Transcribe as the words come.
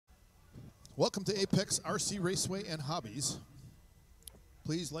Welcome to Apex RC Raceway and Hobbies.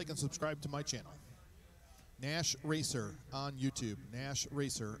 Please like and subscribe to my channel. Nash Racer on YouTube. Nash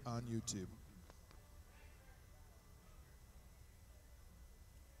Racer on YouTube.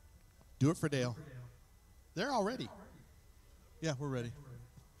 Do it for Dale. They're all ready. Yeah, we're ready.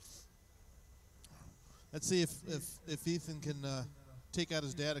 Let's see if Ethan can take out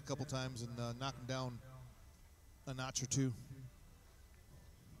his dad a couple times and knock him down a notch or two.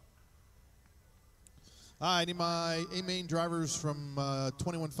 I need my A-Main drivers from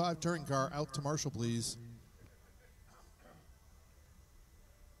 21.5 touring car out to Marshall, please.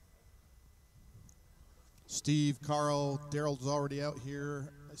 Steve, Carl, Daryl's already out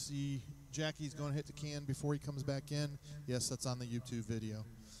here. I see Jackie's going to hit the can before he comes back in. Yes, that's on the YouTube video.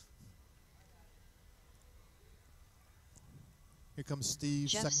 Here comes Steve,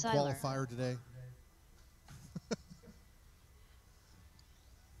 Jeff second Seiler. qualifier today.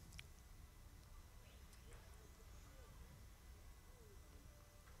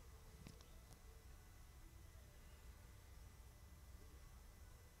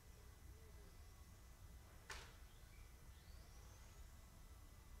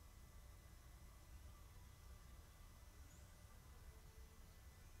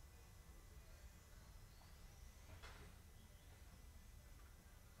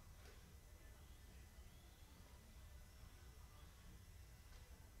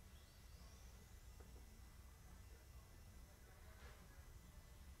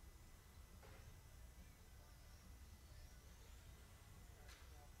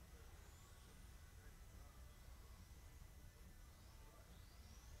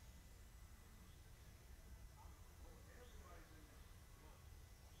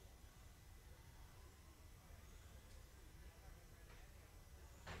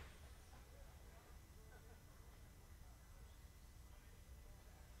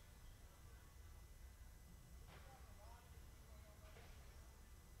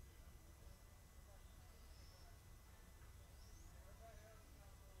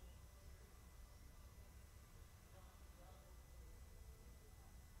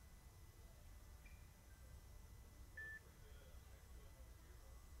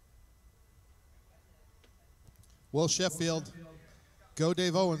 Well, Sheffield, go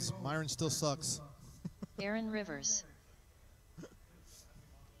Dave Owens. Myron still sucks. Aaron Rivers.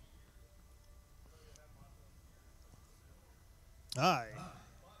 Aye.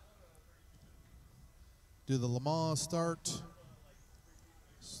 Do the Le Mans start.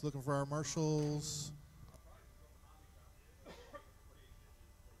 Just looking for our marshals.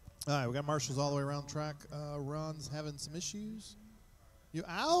 All right, we got marshals all the way around track. Ron's having some issues. You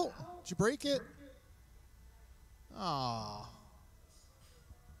out? Did you break it? Ah.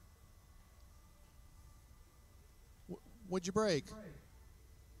 What'd you break?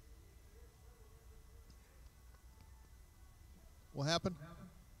 What happened?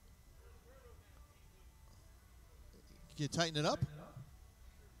 Can you tighten it up?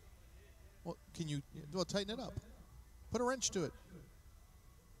 Well, can you tighten it up? Put a wrench to it.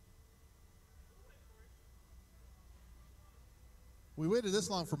 We waited this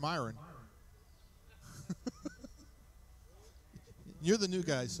long for Myron. You're the new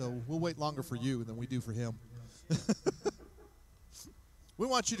guy, so we'll wait longer for you than we do for him. We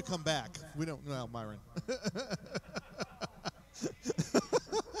want you to come back. We don't know, Myron.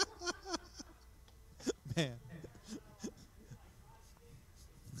 Man.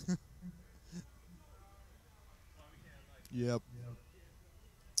 Yep.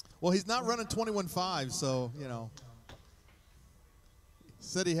 Well, he's not running 21.5, so, you know.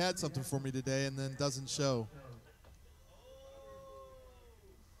 Said he had something for me today and then doesn't show.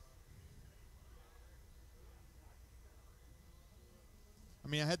 I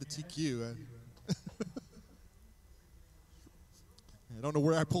mean, I had the TQ. I don't know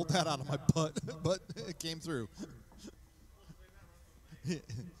where I pulled that out of my butt, but it came through.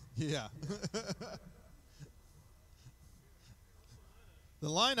 Yeah. The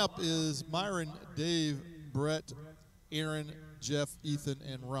lineup is Myron, Dave, Brett, Aaron, Jeff, Ethan,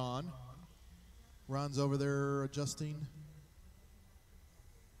 and Ron. Ron's over there adjusting.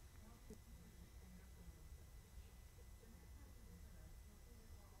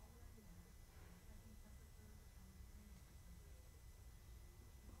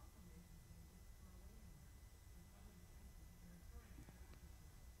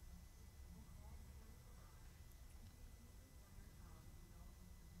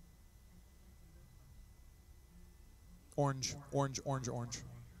 Orange, orange, orange, orange.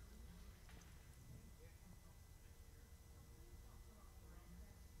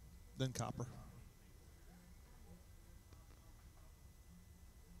 Then copper.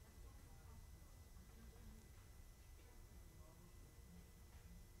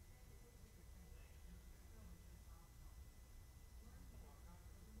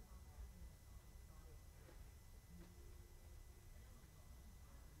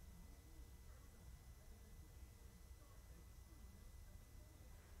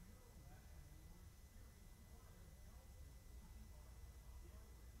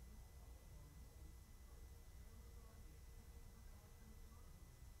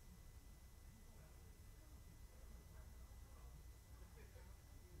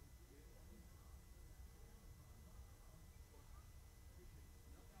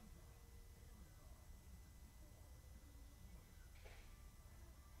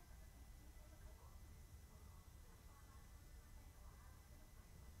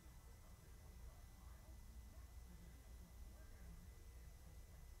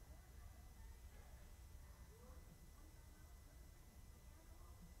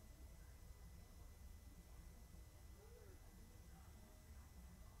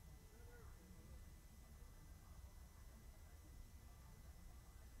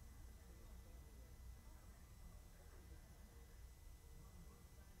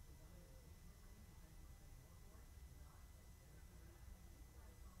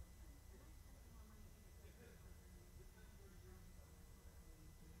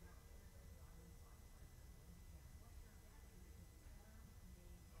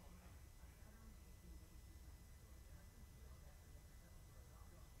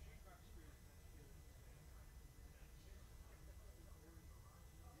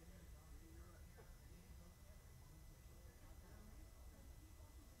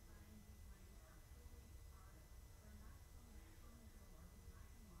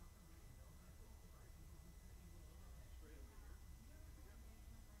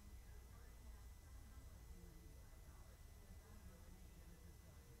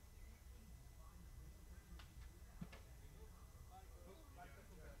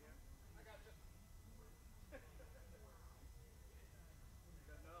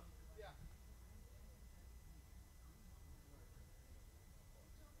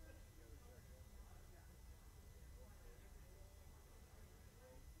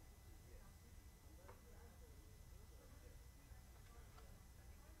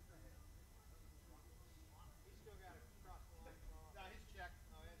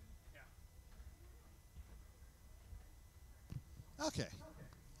 Okay.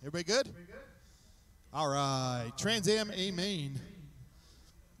 Everybody good? All right. Trans Am A main.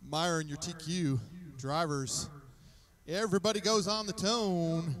 Myron, your TQ. Drivers. Everybody goes on the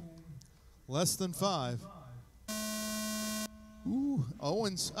tone. Less than 5. Ooh,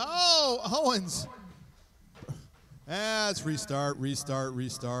 Owens. Oh, Owens. Let's restart, restart,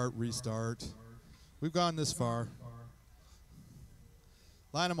 restart, restart. We've gone this far.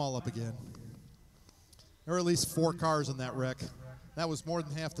 Line them all up again. There were at least 4 cars in that wreck. That was more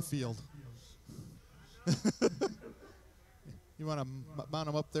than half the field. You want to mount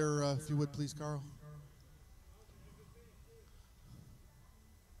them up there, if you would, please, Carl?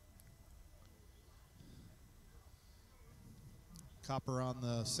 Copper on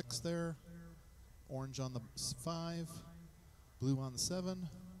the 6 there. Orange on the 5. Blue on the 7.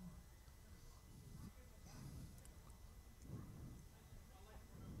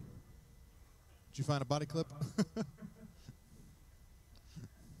 Did you find a body clip?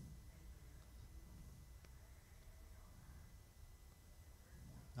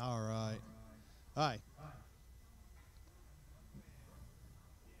 All right. Hi.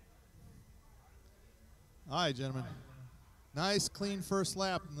 All right, gentlemen. Nice, clean first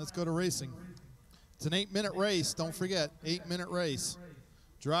lap, and let's go to racing. It's an 8-minute race. Don't forget, 8-minute race.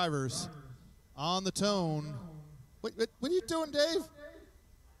 Drivers on the tone. What are you doing, Dave?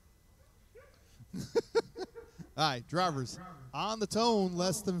 All right, drivers on the tone,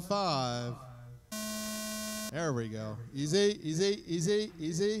 less than 5. There we go. Easy, easy, easy,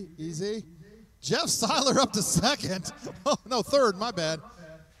 easy, easy. Jeff Seiler up to second. Oh, no, third, my bad.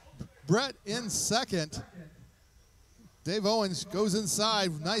 Brett in second. Dave Owens goes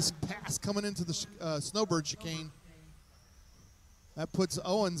inside. Nice pass coming into the snowbird chicane. That puts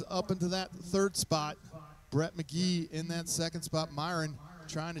Owens up into that 3rd spot. Brett McGee in that 2nd spot. Myron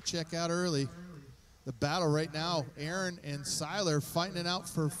trying to check out early. The battle right now, Aaron and Seiler fighting it out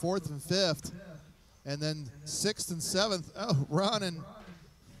for 4th and 5th. And then 6th and 7th, oh, Ron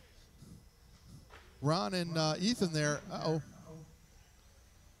and Ethan there. Uh-oh.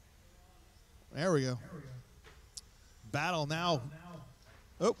 There we go. Battle now.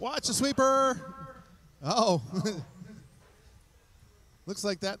 Oh, watch the sweeper. Uh-oh. Looks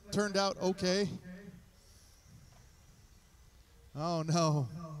like that turned out okay. Oh, no.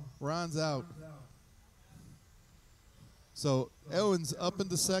 Ron's out. So Owens up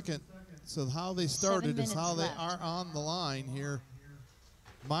into 2nd. So how they started is how they are on the line here.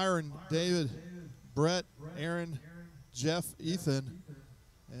 Myron, David, Brett, Aaron, Jeff, Ethan,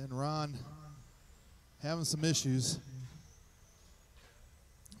 and Ron having some issues.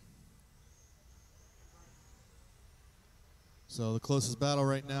 So the closest battle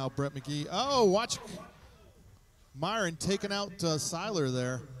right now, Brett McGee. Oh, watch Myron taking out Seiler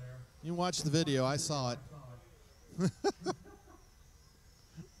there. You watch the video. I saw it.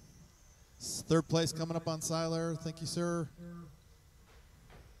 3rd place coming up on Seiler. Thank you, sir.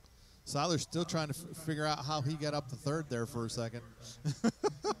 Seiler's still trying to figure out how he got up to 3rd there for a second.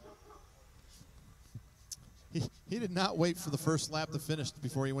 He did not wait for the first lap to finish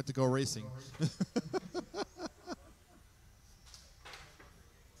before he went to go racing.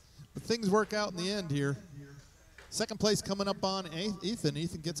 But things work out in the end here. 2nd place coming up on Ethan.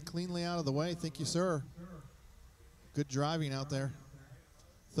 Ethan gets cleanly out of the way. Thank you, sir. Good driving out there.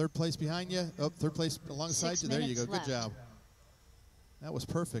 3rd place behind you. Oh, 3rd place alongside you. There you go. Good job. That was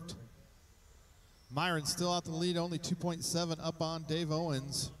perfect. Myron still out the lead, only 2.7 up on Dave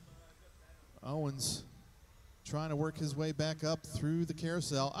Owens. Owens trying to work his way back up through the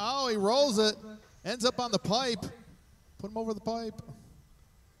carousel. Oh, he rolls it. Ends up on the pipe. Put him over the pipe.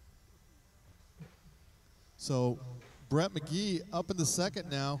 So Brett McGee up into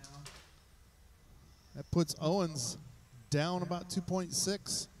 2nd now. That puts Owens down about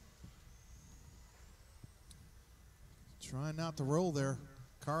 2.6. Trying not to roll there.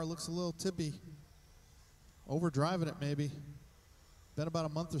 Car looks a little tippy. Overdriving it maybe. Been about a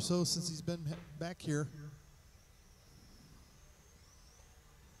month or so since he's been back here.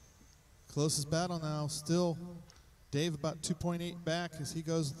 Closest battle now, still Dave about 2.8 back as he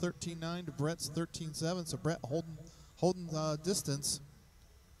goes 13.9 to Brett's 13.7. So Brett holding distance.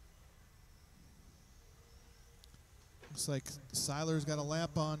 Looks like Seiler's got a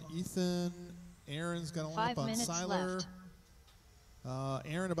lap on Ethan. Aaron's got a lap on Seiler.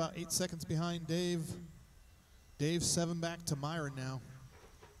 Aaron about 8 seconds behind Dave. Dave 7 back to Myron now.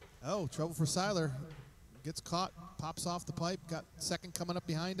 Oh, trouble for Seiler. Gets caught, pops off the pipe. Got 2nd coming up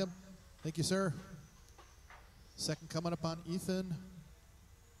behind him. Thank you, sir. 2nd coming up on Ethan.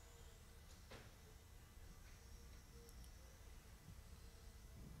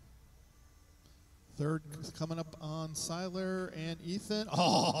 Third coming up on Seiler and Ethan.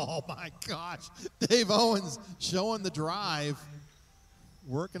 Oh, my gosh. Dave Owens showing the drive,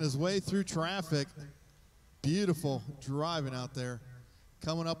 working his way through traffic. Beautiful driving out there.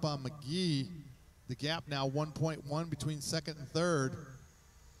 Coming up on McGee. The gap now 1.1 between second and third.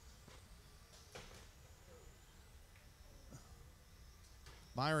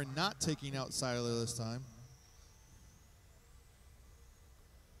 Myron not taking out Seiler this time.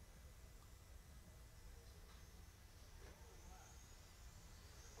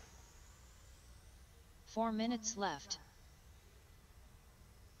 Four minutes left.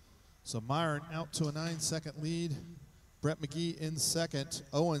 So Myron out to a 9-second lead. Brett McGee in second.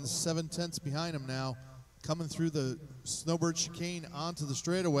 Owens 7/10 behind him now. Coming through the Snowbird chicane onto the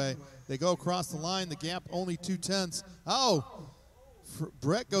straightaway. They go across the line. The gap only 2/10. Oh,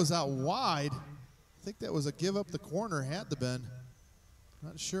 Brett goes out wide. I think that was a give up the corner, had to been.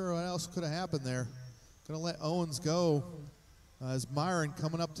 Not sure what else could have happened there. Gonna let Owens go. As Myron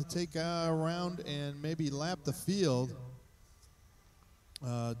coming up to take a round and maybe lap the field.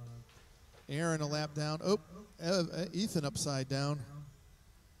 Aaron a lap down. Oh, Ethan upside down.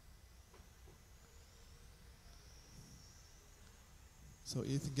 So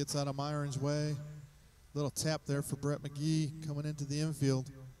Ethan gets out of Myron's way. Little tap there for Brett McGee coming into the infield.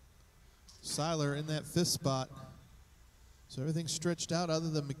 Seiler in that fifth spot. So everything's stretched out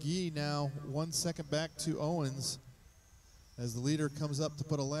other than McGee now 1 second back to Owens. As the leader comes up to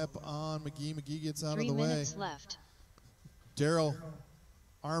put a lap on McGee. McGee gets out of the way. 3 minutes left. Darrell,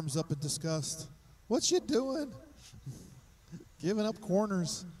 arms up in disgust. What you doing? Giving up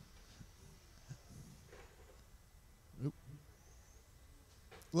corners. Oop.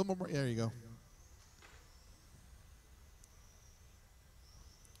 A little more. There you go.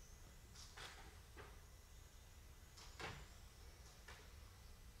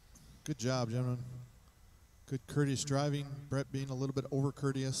 Good job, gentlemen. Good courteous driving. Brett being a little bit over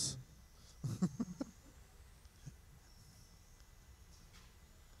courteous.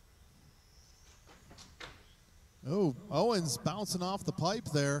 Oh, Owens bouncing off the pipe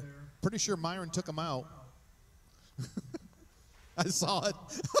there. Pretty sure Myron took him out. I saw it.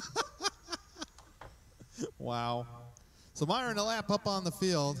 Wow. So Myron a lap up on the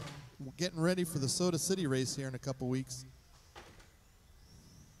field, getting ready for the Soda City race here in a couple weeks.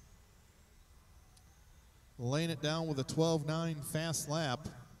 Laying it down with a 12.9 fast lap.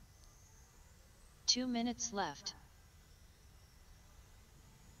 2 minutes left.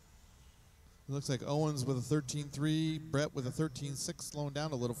 It looks like Owens with a 13.3, Brett with a 13.6, slowing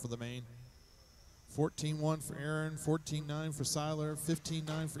down a little for the main. 14.1 for Aaron, 14.9 for Seiler,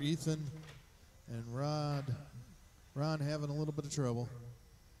 15.9 for Ethan, and Ron having a little bit of trouble.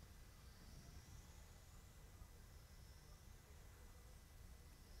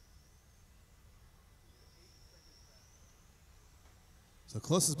 So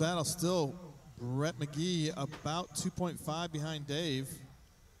closest battle still Brett McGee about 2.5 behind Dave.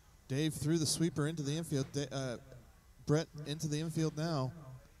 Dave threw the sweeper into the infield. Brett into the infield now.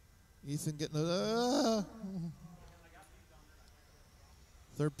 Ethan getting it.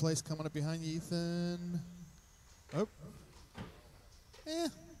 Third place coming up behind Ethan. Oh.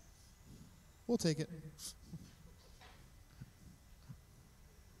 We'll take it.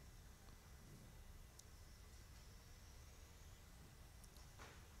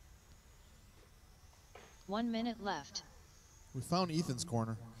 One minute left. We found Ethan's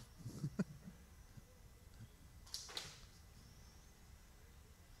corner.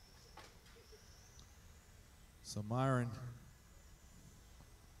 So Myron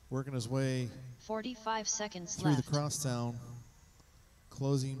working his way 45 seconds through left. the crosstown,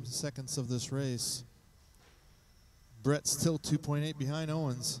 closing seconds of this race. Brett still 2.8 behind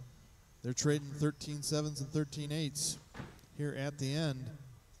Owens. They're trading 13.7s and 13.8s here at the end.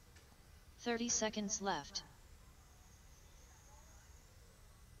 30 seconds left.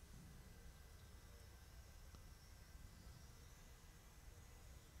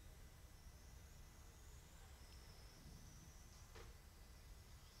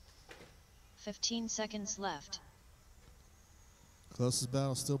 Fifteen seconds left. Closest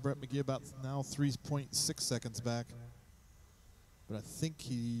battle still Brett McGee, about now 3.6 seconds back. But I think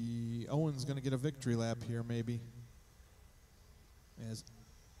Owen's going to get a victory lap here maybe. As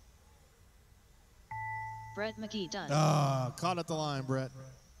Brett McGee done. Caught at the line, Brett.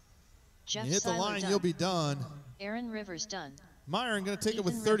 Jeff You hit the Seiler line, done. you'll be done. Aaron Rivers done. Myron going to take it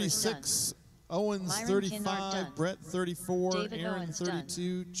with Ethan Rivers 36. Owens Myron 35, Kennard done. Brett 34, David Aaron Owens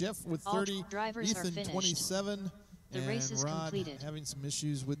 32, Jeff with All 30, drivers are Ethan finished. 27, The and race is Rod completed. having some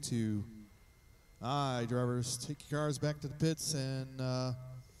issues with 2. All right, drivers, take your cars back to the pits and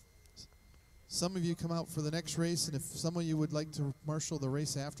some of you come out for the next race, and if some of you would like to marshal the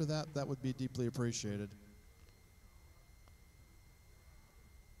race after that, that would be deeply appreciated.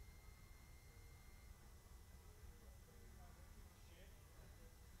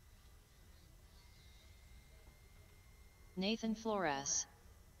 Nathan Flores.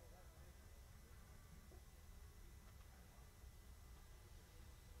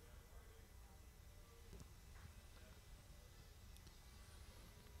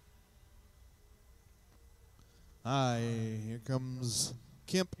 Hi, here comes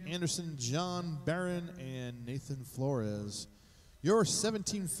Kemp Anderson, John Barron, and Nathan Flores. Your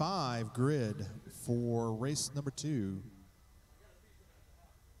 17.5 grid for race number 2.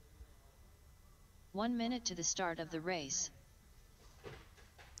 1 minute to the start of the race.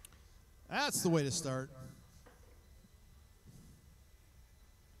 That's the way to start.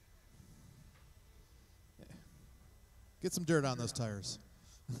 Get some dirt on those tires.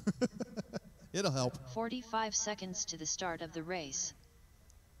 It'll help. 45 seconds to the start of the race.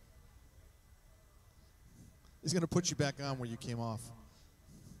 He's going to put you back on where you came off.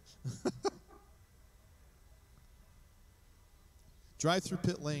 Drive through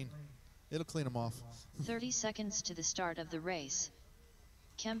pit lane. It'll clean them off. 30 seconds to the start of the race.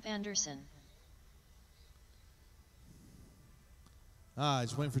 Kemp Anderson.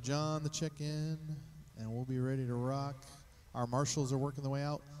 Just waiting for John to check in, and we'll be ready to rock. Our marshals are working their way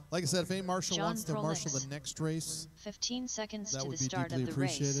out. Like I said, if any marshal John wants to Prolix. marshal the next race, 15 seconds that to the would be start deeply of the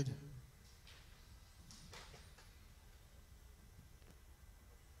race. appreciated.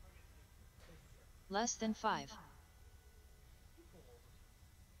 Less than 5.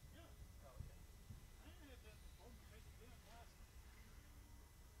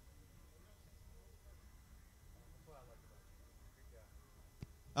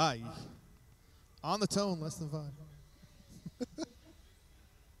 On the tone, less than 5.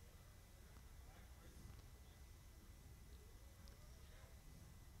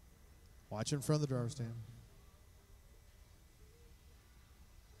 Watch in front of the driver's stand.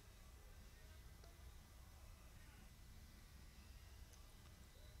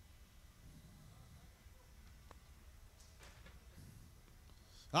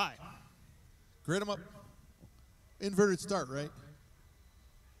 Hi. Grid them up. Inverted start, right?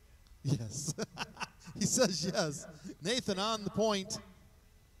 Yes. He says yes. Nathan on the point.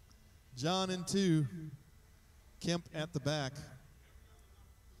 John in 2. Kemp at the back.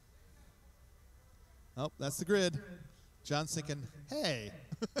 Oh, that's the grid. John's thinking, hey,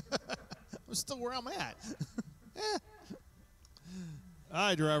 I'm still where I'm at. All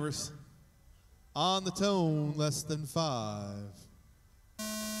right, drivers. On the tone, less than 5.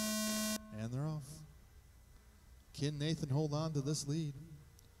 And they're off. Can Nathan hold on to this lead?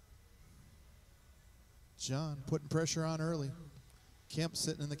 John putting pressure on early. Kemp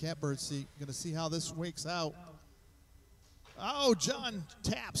sitting in the catbird seat. Going to see how this wakes out. Oh, John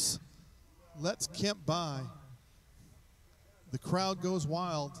taps. Lets Kemp by. The crowd goes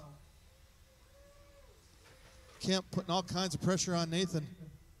wild. Kemp putting all kinds of pressure on Nathan.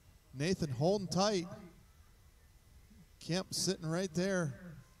 Nathan holding tight. Kemp sitting right there,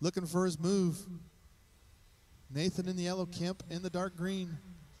 looking for his move. Nathan in the yellow, Kemp in the dark green.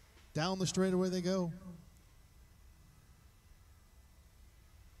 Down the straightaway they go.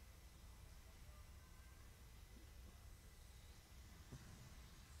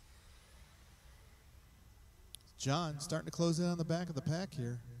 John starting to close in on the back of the pack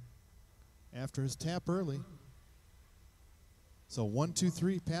here after his tap early. So 1, 2,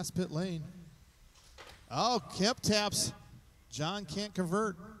 3 past pit lane. Oh, Kemp taps. John can't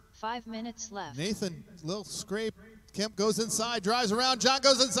convert. 5 minutes left. Nathan, little scrape. Kemp goes inside, drives around. John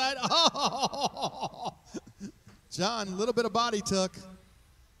goes inside. Oh! John, a little bit of body tuck.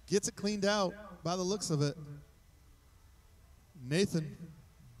 Gets it cleaned out by the looks of it. Nathan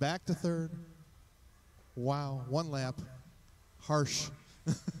back to third. Wow, 1 lap. Harsh.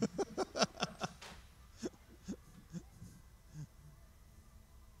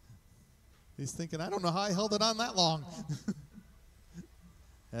 He's thinking, I don't know how I held it on that long.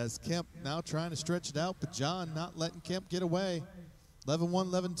 As Kemp now trying to stretch it out, but John not letting Kemp get away. 11-1,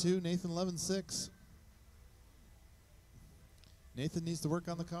 11-2, Nathan 11-6. Nathan needs to work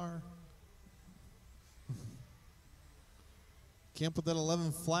on the car. Kemp with that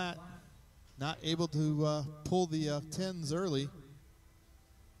 11 flat. Not able to pull the 10s early.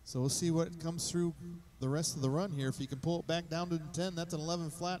 So we'll see what comes through the rest of the run here. If he can pull it back down to the 10, that's an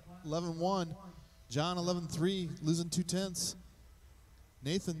 11 flat, 11-1. John 11-3, losing 2 tenths.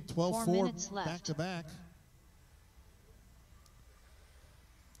 Nathan 12-4, back to back.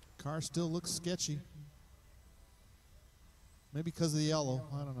 Car still looks sketchy. Maybe because of the yellow,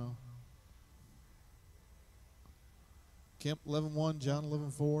 I don't know. Kemp 11-1, John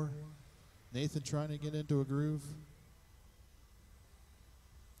 11-4. Nathan trying to get into a groove.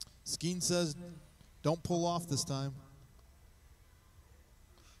 Skeen says, don't pull off this time.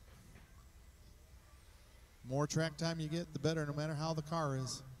 More track time you get, the better, no matter how the car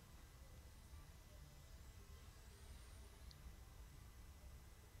is.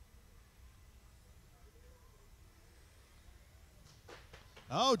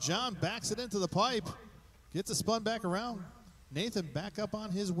 Oh, John backs it into the pipe. Gets it spun back around. Nathan back up on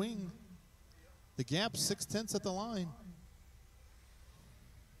his wing. The gap 6/10 at the line.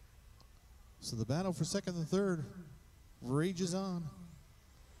 So the battle for second and third rages on.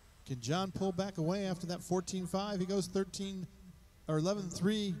 Can John pull back away after that 14-5? He goes 13 or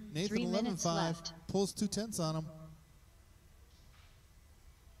 11-3. Nathan 11-5 pulls 2/10 on him.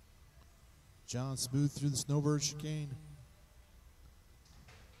 John smooth through the snowbird chicane.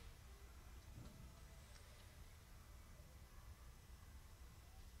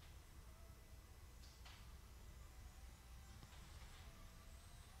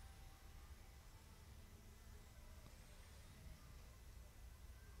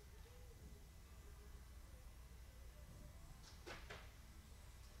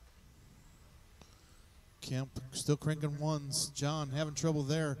 Kemp still cranking ones. John having trouble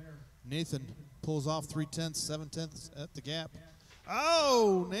there. Nathan pulls off 3/10, 7/10 at the gap.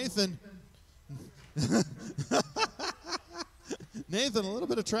 Oh, Nathan. Nathan, a little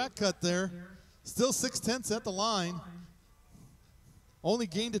bit of track cut there. Still 6/10 at the line. Only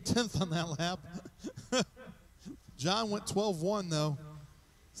gained a 10th on that lap. John went 12-1 though.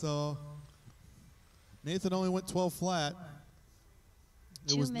 So Nathan only went 12 flat.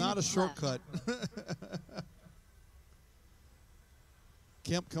 It was not a shortcut.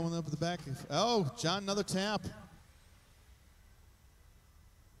 Kemp coming up at the back. Oh, John, another tap.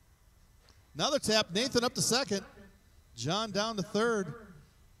 Another tap. Nathan up to second. John down to third.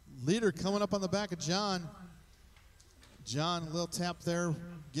 Leader coming up on the back of John. John, a little tap there,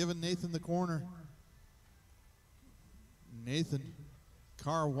 giving Nathan the corner. Nathan,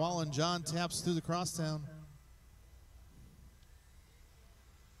 car walling. John taps through the crosstown.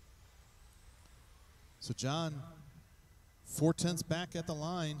 So John, 4/10 back at the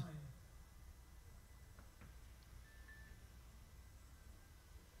line.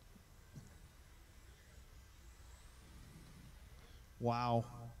 Wow.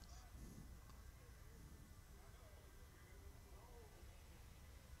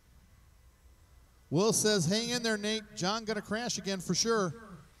 Will says, hang in there, Nate. John gonna crash again for sure.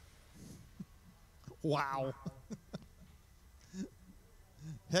 Wow.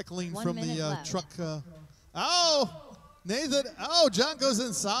 Heckling from the truck. Oh, Nathan. Oh, John goes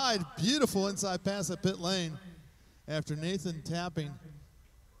inside. Beautiful inside pass at pit lane after Nathan tapping.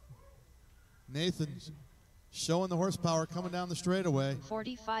 Nathan showing the horsepower coming down the straightaway.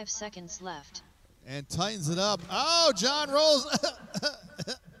 45 seconds left. And tightens it up. Oh, John rolls.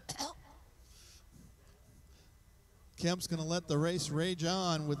 Kemp's going to let the race rage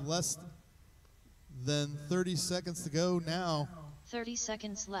on with less than 30 seconds to go now. 30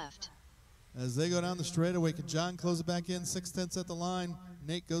 seconds left. As they go down the straightaway, can John close it back in? 6/10 at the line.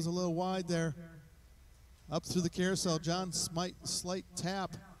 Nate goes a little wide there. Up through the carousel. John slight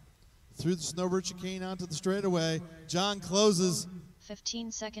tap through the snowbird chicane onto the straightaway. John closes.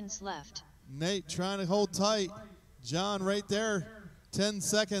 15 seconds left. Nate trying to hold tight. John right there. 10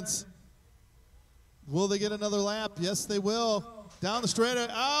 seconds. Will they get another lap? Yes, they will. Down the straightaway.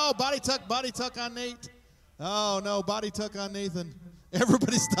 Oh, body tuck on Nate. Oh, no, body tuck on Nathan.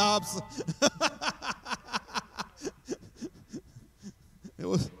 Everybody stops. It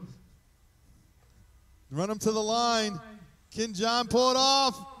was. Run him to the line. Can John pull it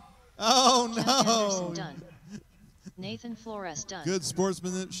off? Oh, Kemp no. Anderson done. Nathan Flores done. Good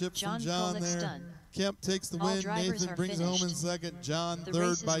sportsmanship John from John Pollock's there. done. Kemp takes the All win. drivers Nathan are brings it home in finished. second. John The third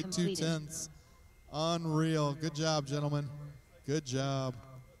race is by completed. 2/10. Unreal. Good job, gentlemen. Good job.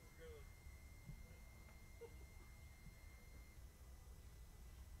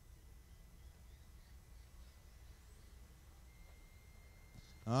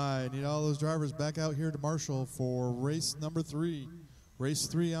 All right, need all those drivers back out here to Marshall for race number 3. Race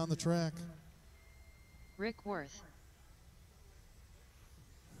 3 on the track. Rick Worth.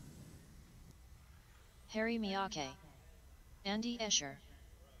 Harry Miyake. Andy Escher.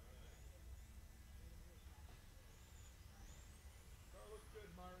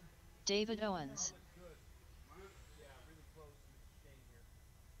 David Owens.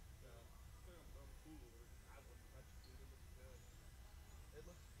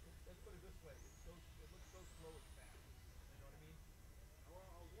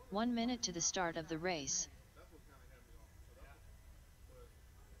 One minute to the start of the race.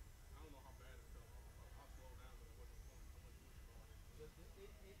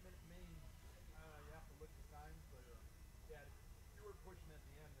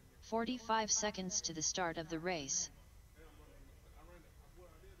 45 seconds to the start of the race.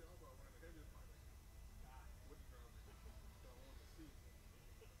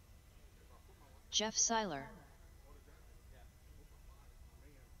 Jeff Seiler.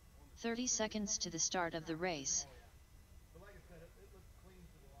 30 seconds to the start of the race.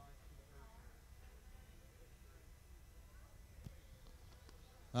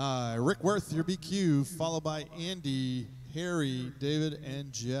 Rick Worth, your BQ, followed by Andy, Harry, David,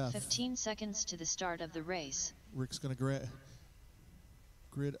 and Jeff. 15 seconds to the start of the race. Rick's going to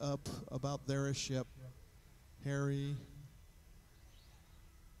grid up about there-ish. Yep. Harry.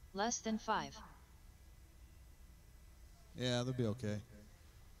 Less than 5. Yeah, they'll be okay.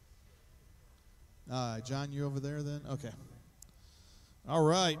 John, you over there then? Okay. All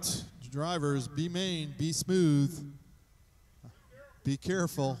right. Drivers, be main, be smooth. Be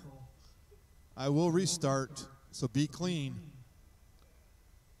careful. I will restart, so be clean.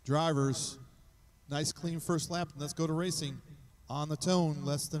 Drivers, nice clean first lap, and let's go to racing. On the tone,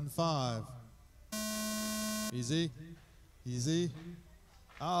 less than 5. Easy, easy.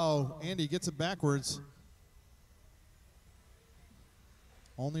 Oh, Andy gets it backwards.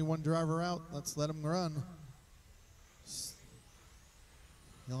 Only one driver out. Let's let him run.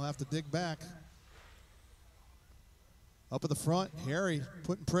 He'll have to dig back. Up at the front, Harry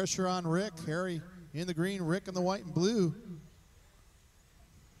putting pressure on Rick. Harry in the green, Rick in the white and blue.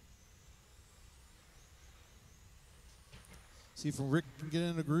 See if Rick can get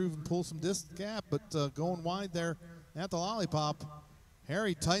in a groove and pull some distance gap, but going wide there at the lollipop.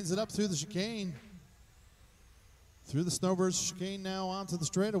 Harry tightens it up through the chicane. Through the Snowbirds chicane now onto the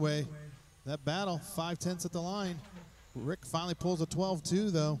straightaway. That battle, 5/10 at the line. Rick finally pulls a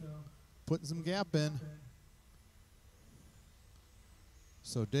 12-2 though, putting some gap in.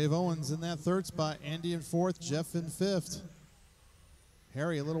 So Dave Owens in that third spot, Andy in fourth, Jeff in fifth.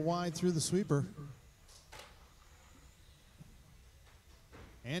 Harry a little wide through the sweeper.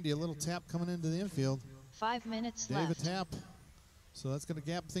 Andy a little tap coming into the infield. 5 minutes Dave left. a tap. So that's going to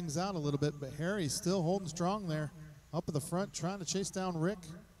gap things out a little bit, but Harry's still holding strong there. Up at the front, trying to chase down Rick.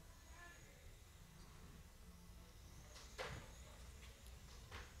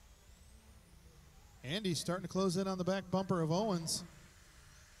 Andy's starting to close in on the back bumper of Owens.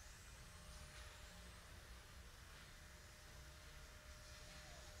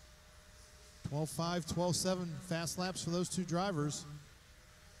 (12.5, 12.7) fast laps for those two drivers.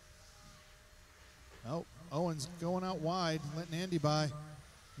 Oh, Owens going out wide, letting Andy by.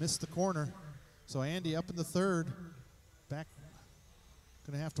 Missed the corner. So Andy up in the third. Back,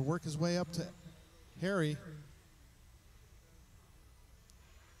 going to have to work his way up to Harry.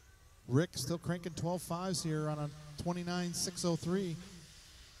 Rick still cranking 12.5s here on a 29.603.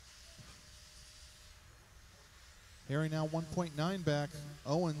 Harry now 1.9 back.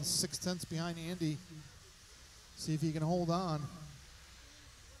 Owens 0.6 behind Andy. See if he can hold on.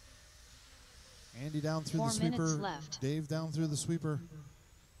 Andy down through 4 the sweeper. minutes left. Dave down through the sweeper.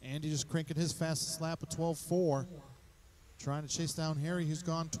 Andy just cranking his fastest lap at 12.4. Trying to chase down Harry, who's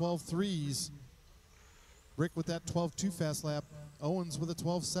gone 12.3s. Rick with that 12.2 fast lap. Owens with a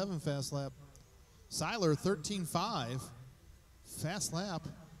 12.7 fast lap. Seiler 13.5 fast lap.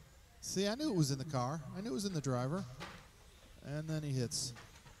 See, I knew it was in the car. I knew it was in the driver. And then he hits.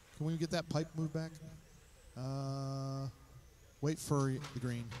 Can we get that pipe moved back? Wait for the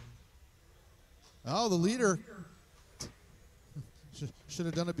green. Oh, the leader. Should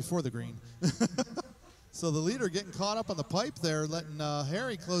have done it before the green. So the leader getting caught up on the pipe there, letting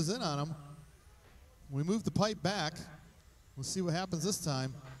Harry close in on him. We move the pipe back. We'll see what happens this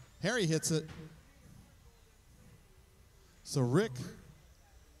time. Harry hits it. So Rick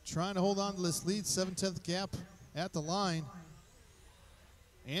trying to hold on to this lead, 7/10 gap at the line.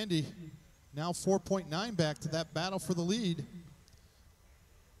 Andy now 4.9 back to that battle for the lead.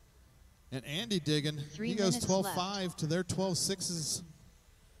 And Andy digging. 3 He goes minutes 12.5 left. to their 12.6s.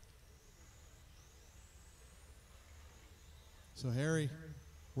 So Harry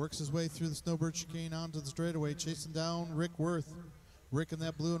works his way through the Snowbird chicane onto the straightaway, chasing down Rick Worth. Rick in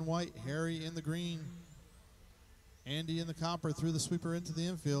that blue and white, Harry in the green. Andy in the copper through the sweeper into the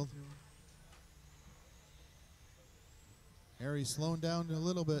infield. Harry slowing down a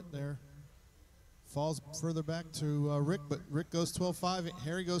little bit there. Falls further back to Rick, but Rick goes 12.5.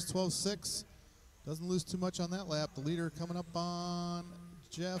 Harry goes 12.6. Doesn't lose too much on that lap. The leader coming up on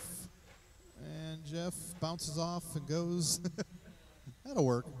Jeff. And Jeff bounces off and goes. That'll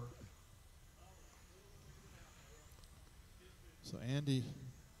work. So Andy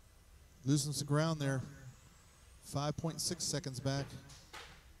losing some ground there. 5.6 seconds back.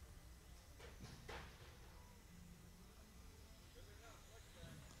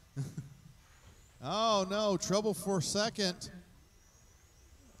 Oh, no, trouble for second.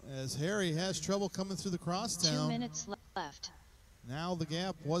 As Harry has trouble coming through the crosstown. 2 minutes left. Now the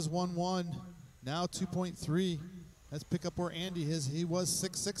gap was 1-1. Now 2.3. Let's pick up where Andy is. He was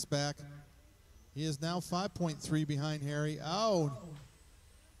 6-6 back. He is now 5.3 behind Harry. Oh.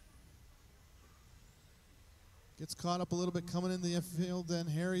 Gets caught up a little bit coming in the infield, and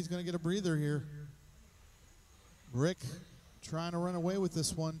Harry's going to get a breather here. Rick trying to run away with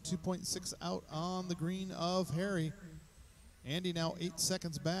this one. 2.6 out on the green of Harry. Andy now 8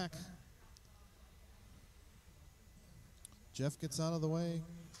 seconds back. Jeff gets out of the way.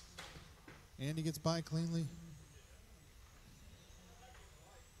 Andy gets by cleanly.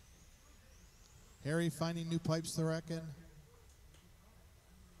 Harry finding new pipes to reckon.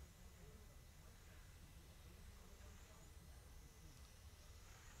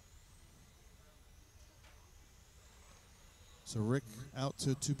 So Rick out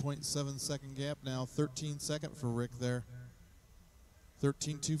to a 2.7 second gap now. 13 second for Rick there.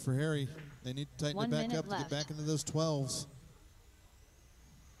 13-2 for Harry. They need to tighten it back up to get back into those 12s.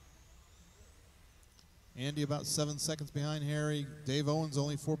 Andy about 7 seconds behind Harry. Dave Owens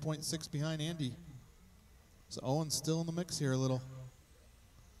only 4.6 behind Andy. So Owens still in the mix here a little.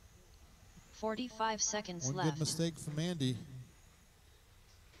 45 seconds left. One good mistake from Andy.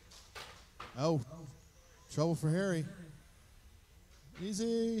 Oh, trouble for Harry.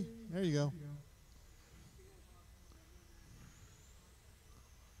 Easy. There you go.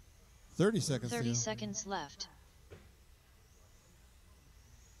 30 seconds. 30 seconds left.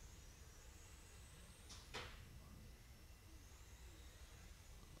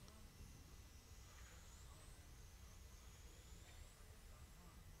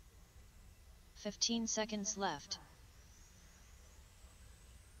 $15 seconds left.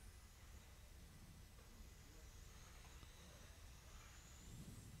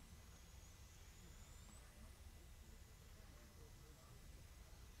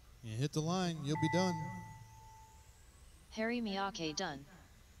 You hit the line, you'll be done. Harry Miyake done.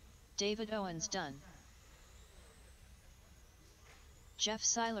 David Owens done. Jeff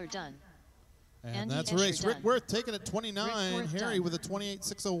Seiler done. And Andy that's a Escher race. done. Rick Worth taking it 29. Worth Harry done. with a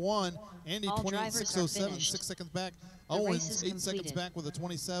 28.601. Andy All drivers are 28.607, finished. 6 seconds back. The race Owens is 8 seconds completed. back with a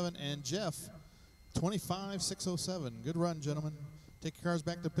 27. And Jeff 25.607. Good run, gentlemen. Take your cars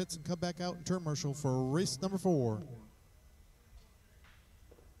back to pits and come back out in turn marshal for race number 4.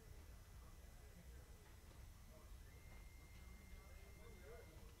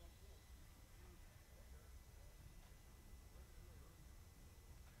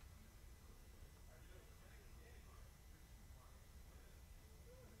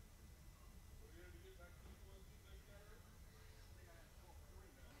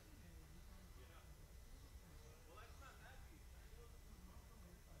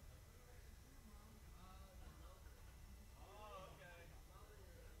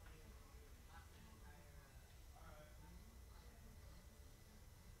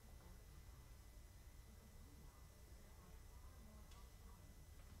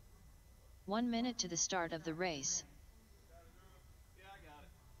 One minute to the start of the race. Yeah, I got it.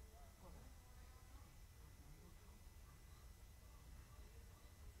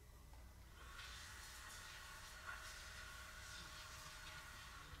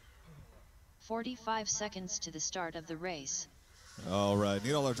 45 seconds to the start of the race. All right,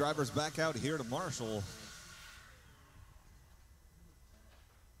 need all our drivers back out here to Marshall.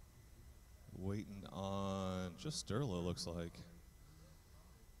 Waiting on just Durla, looks like.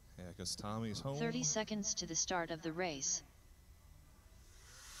 Yeah, because Tommy's home. 30 seconds to the start of the race.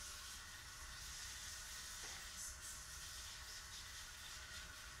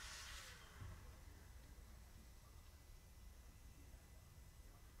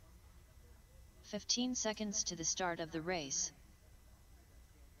 $15 seconds to the start of the race.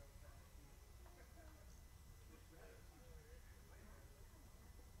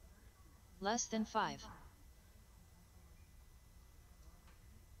 Less than 5.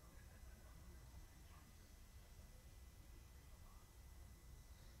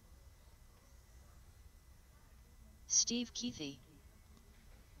 Steve Keithy.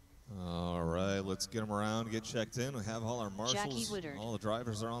 All right, let's get them around, get checked in. We have all our marshals. Jackie Woodard. All the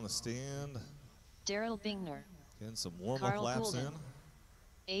drivers are on the stand. Daryl Bingner. Getting some warm-up Carl laps Goulden. in.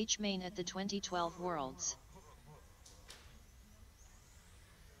 H. Main at the 2012 Worlds.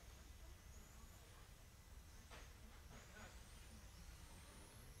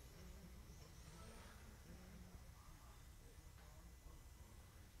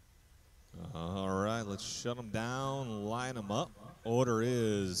 All right, let's shut them down, line them up. Order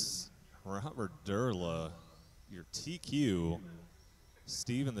is Robert Durla, your TQ.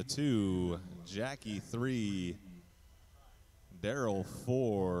 Steve in the 2, Jackie 3, Daryl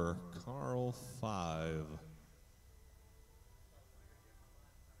 4, Carl 5.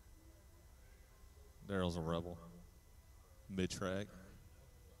 Daryl's a rebel. Mid-track.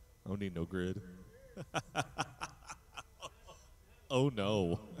 I don't need no grid. Oh,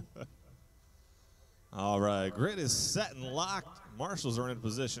 no. All right, grid is set and locked. Marshals are in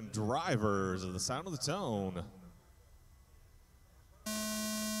position. Drivers of the Sound of the Tone.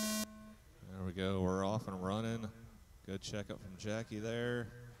 There we go. We're off and running. Good checkup from Jackie there.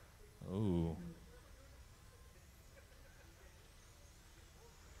 Ooh.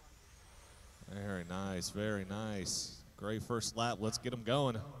 Very nice, very nice. Great first lap. Let's get him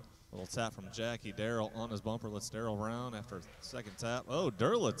going. Little tap from Jackie. Daryl on his bumper. Let's Daryl round after a second tap. Oh,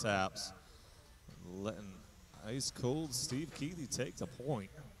 Durla taps. Letting ice cold Steve Keithy take the point.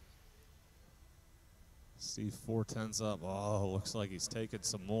 Steve 4/10 up. Oh, looks like he's taking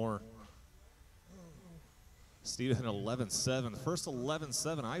some more. Steve had 11-7. First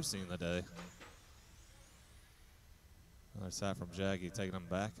 11-7 I've seen today. Another tap from Jackie, taking him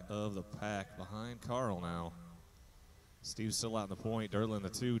back of the pack behind Carl now. Steve's still out in the point. Durla in the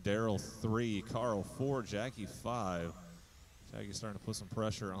 2, Daryl 3, Carl 4, Jackie 5. Jackie's starting to put some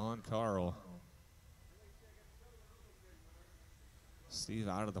pressure on Carl. Steve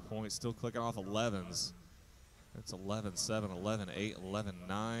out of the point, still clicking off 11s. It's 11-7, 11-8,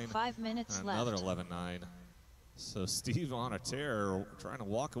 11-9. 5 minutes and left. another 11-9. So Steve on a tear, trying to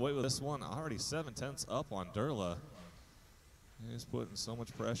walk away with this one. Already 7/10 up on Durla. He's putting so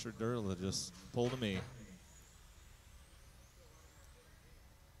much pressure. Durla just pull to me.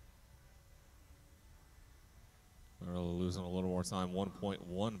 Durla losing a little more time,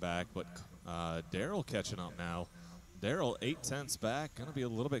 1.1 back, but Daryl catching up now. Daryl 8/10 back, gonna be a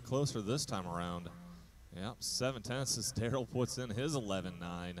little bit closer this time around. Yep, 7/10 as Daryl puts in his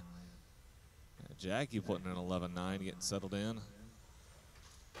 11-9. Jackie putting in 11-9, getting settled in.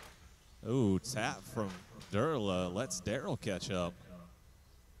 Ooh, tap from Durla, lets Daryl catch up.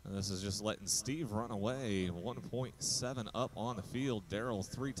 And this is just letting Steve run away. 1.7 up on the field. Daryl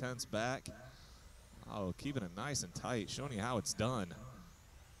 3/10 back. Oh, keeping it nice and tight, showing you how it's done.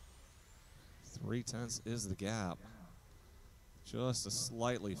 3/10 is the gap. Just a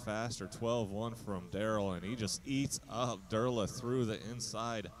slightly faster 12-1 from Daryl, and he just eats up Durla through the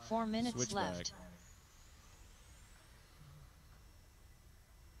inside 4 minutes switchback. left.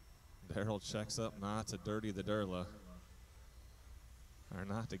 Daryl checks up not to dirty the Durla, or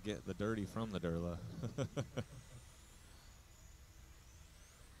not to get the dirty from the Durla.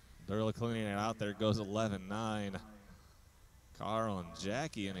 Durla cleaning it out. There goes 11-9. Carl and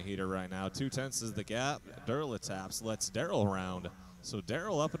Jackie in a heater right now. 2/10 is the gap. Durla taps, lets Daryl round. So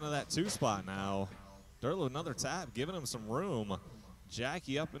Daryl up into that 2 spot now. Durla another tap, giving him some room.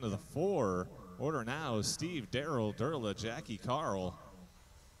 Jackie up into the 4. Order now, Steve, Daryl, Durla, Jackie, Carl.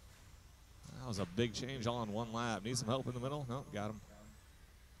 That was a big change all in one lap. Need some help in the middle? Nope, got him.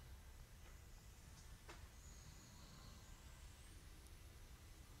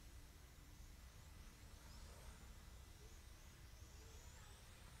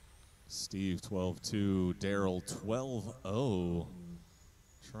 Steve 12-2, Daryl 12-0.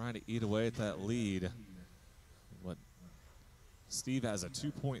 Trying to eat away at that lead. But Steve has a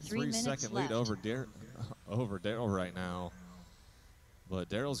 2.3 second lead over Daryl right now. But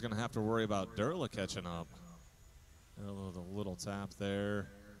Daryl's going to have to worry about Durla catching up. A little tap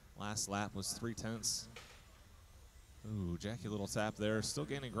there. Last lap was 3/10. Ooh, Jackie, little tap there. Still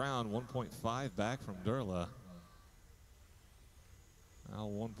gaining ground, 1.5 back from Durla. Now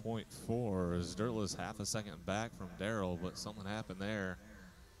 1.4 as Durla's half a second back from Daryl, but something happened there.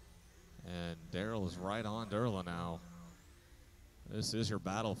 And Daryl is right on Durla now. This is your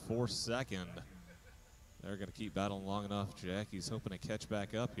battle for second. They're going to keep battling long enough. Jackie's hoping to catch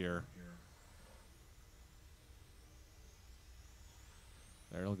back up here.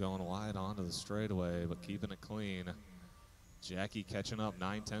 Daryl going wide onto the straightaway, but keeping it clean. Jackie catching up,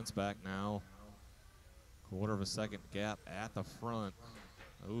 9/10 back now. Quarter of a second gap at the front.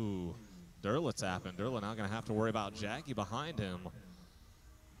 Ooh, Durla tapping. Durla now going to have to worry about Jackie behind him.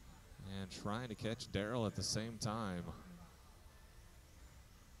 And trying to catch Daryl at the same time.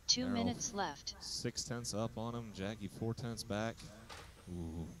 2 Daryl, minutes left. 6/10 up on him. Jackie 4/10 back.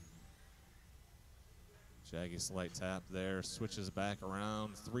 Ooh. Jackie slight tap there. Switches back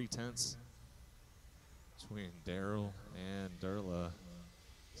around. 3/10 between Daryl and Durla.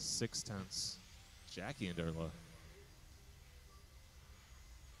 6/10. Jackie and Durla.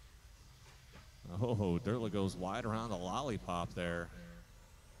 Oh, Durla goes wide around the lollipop there.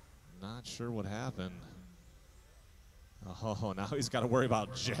 Not sure what happened. Oh, now he's got to worry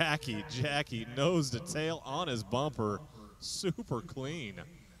about Jackie. Jackie nose to tail on his bumper. Super clean.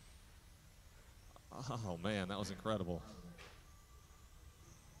 Oh, man, that was incredible.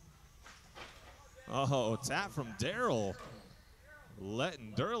 Oh, tap from Daryl.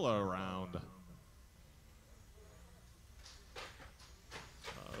 Letting Durla around.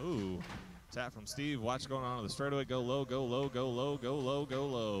 Oh, tap from Steve. Watch going on to the straightaway. Go low, go low, go low, go low, go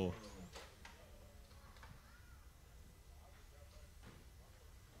low.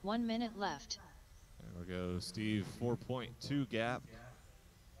 1 minute left. There we go. Steve, 4.2 gap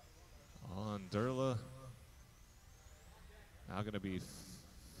on Durla. Now going to be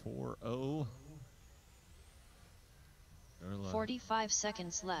 4-0. 45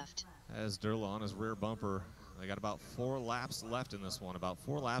 seconds left. Has Durla on his rear bumper. They got about 4 laps left in this one. About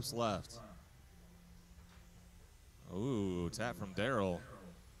 4 laps left. Ooh, tap from Daryl.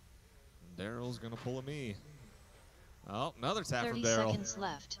 Daryl's going to pull a me. Oh, another tap from 30 Daryl. seconds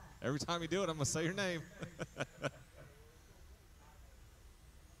left. Every time you do it, I'm going to say your name.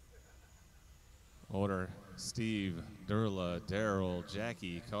 Order Steve, Durla, Daryl,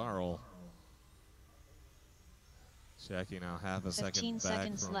 Jackie, Carl. Jackie now half a second back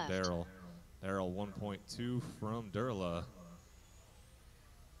from Daryl. Daryl 1.2 from Durla.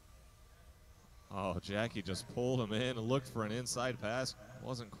 Oh, Jackie just pulled him in and looked for an inside pass.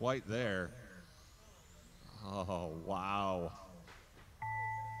 Wasn't quite there. Oh, wow.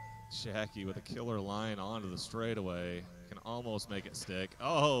 Jackie with a killer line onto the straightaway. Can almost make it stick.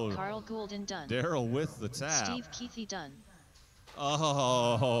 Oh, Carl Goulden done. Daryl with the tap. Steve Keithy done.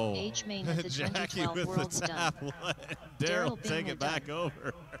 Oh, H. Main at the Jackie 2012 with Worlds the tap. done. Daryl take Bingham it back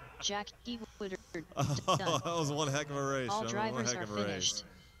over. Jackie Woodard Oh, done. that was one heck of a race. All That was drivers one heck are of a race. finished.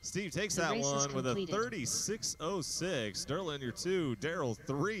 Steve takes The that race is one with a completed. 36.06. Durla in your 2, Daryl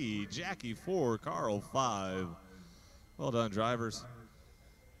 3, Jackie 4, Carl 5. Well done, drivers.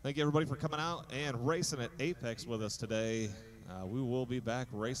 Thank you, everybody, for coming out and racing at Apex with us today. We will be back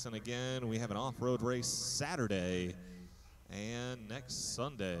racing again. We have an off-road race Saturday and next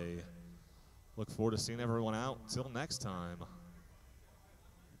Sunday. Look forward to seeing everyone out. Till next time.